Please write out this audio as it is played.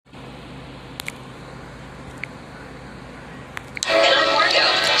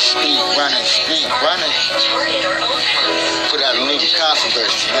Street running. Put out a little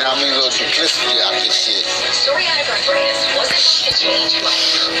controversy, you know what I mean? A little duplicity out this shit. Story out of our greatest wasn't a change. When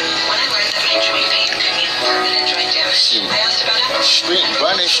I learned that my joint pain could mean permanent joint damage, I asked about it. Street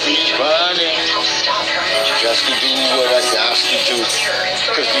running. Just to do what I got to do.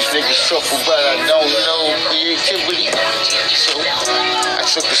 Cause these niggas suffer, but I don't know creativity. So I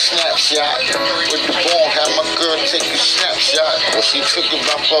took a snapshot with the bone, had my girl take a snapshot. Well, she took it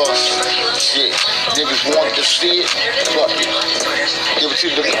by force. Shit, niggas wanted to see it. Fuck it. Give it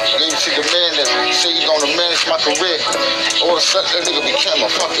to the man that say he gonna manage my career. All of a sudden, that nigga became a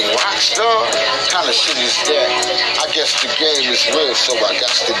fucking rock star. Kind of shit is that? I guess the game is real, so I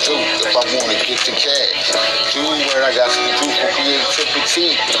got to do if I wanna get the cash. Do what I got to do for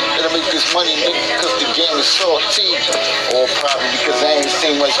creativity. It'll make this money, nigga, because the game is salty. Or probably because I ain't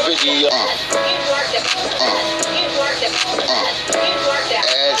seen much video.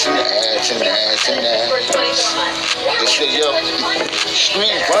 Ads and they say, yo,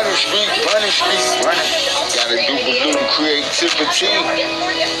 street running. Gotta do a little creativity.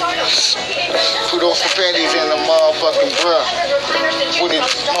 Put on some panties in the motherfucking bruh. With a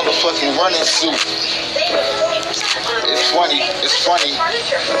motherfucking running suit. It's funny.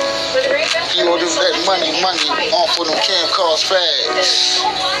 You know, that money on for them can cost fags.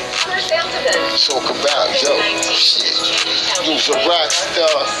 Talk about, yo, shit. You's a rock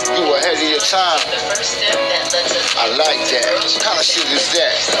star, you ahead of your time. I like that. What kind of shit is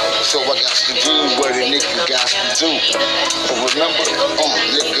that? So I got to do what a nigga got to do. But remember,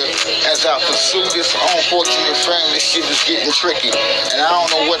 nigga, as I pursue this unfortunate fame, this shit is getting tricky. And I don't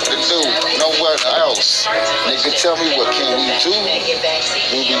know what to do, nowhere else. Nigga, tell me, what can we do?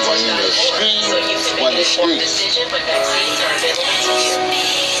 We be running the street.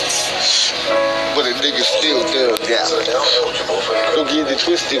 But a nigga still dug down. Don't get it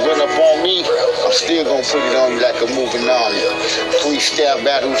twisted, run up on me, I'm still gonna put it on you like a moving army. Freestyle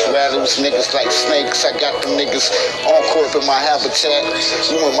battles, rattles, niggas like snakes. I got them niggas on court in my habitat.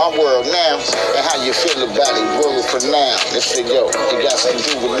 You in my world now, and how you feel about it, word for now. They say, yo, you got to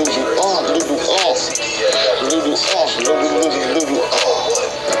do with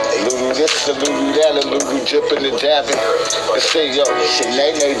Lulu this, a Lulu that, a Lulu dripping and dabbing. They say, yo, shit,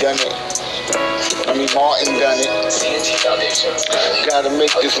 Nay done it. I mean, Martin done it. Gotta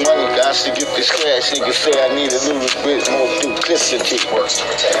make this money, guys, to get this cash. Niggas say I need a little bit more duplicity.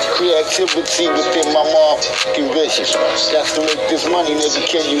 Creativity within my motherfucking vision. Got to make this money, nigga,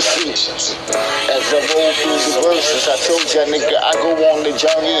 can you see? As I roll through the verses, I told y'all, nigga, I go on the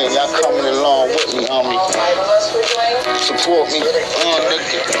journey and y'all coming along with me, homie. Support me, nigga.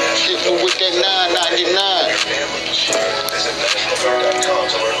 Hit me with that 999.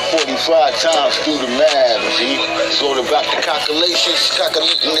 45 times through the math, see? It's all about the calculations,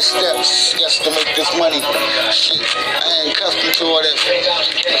 calculating the steps, just to make this money. Shit, I ain't accustomed to all that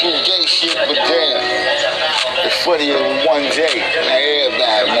cool gay shit, but damn, it's funnier than one day. Now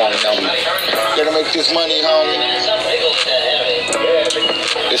everybody wanna know me. Gotta make this money, homie.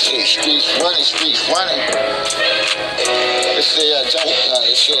 They say streets running. They say I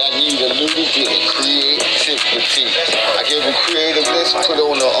need a little bit of creativity. I gave them creativeness, put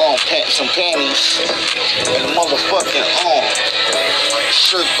on the some panties, and a motherfucking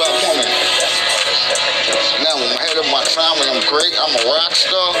shirt by woman. Now I'm ahead of my time and I'm great, I'm a rock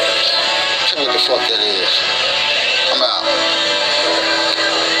star. Tell me what the fuck that is. I'm out.